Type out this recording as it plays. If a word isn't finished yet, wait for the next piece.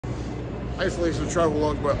isolation of travel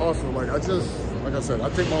logs, but also like I said, I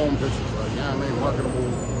take my own pictures. Like, yeah, I mean, marketable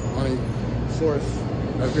money source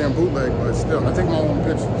that's being bootlegged, but still, I take my own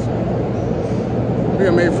pictures.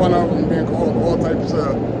 Being made fun of and being called all types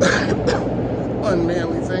of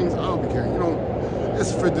unmanly things, I don't be caring. You know,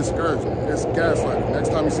 it's for discouragement. It's gaslighting. Next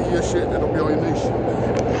time you see your shit, it'll be on your nation.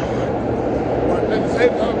 But at the same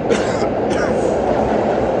time,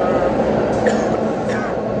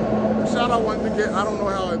 the shot I wanted to get, I don't know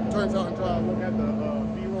how it turns out until I look at the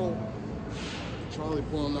B-roll. Charlie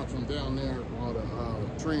pulling up from down there while the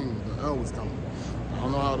train, the L was coming. I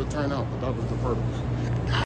don't know how it turned out, but that was the purpose.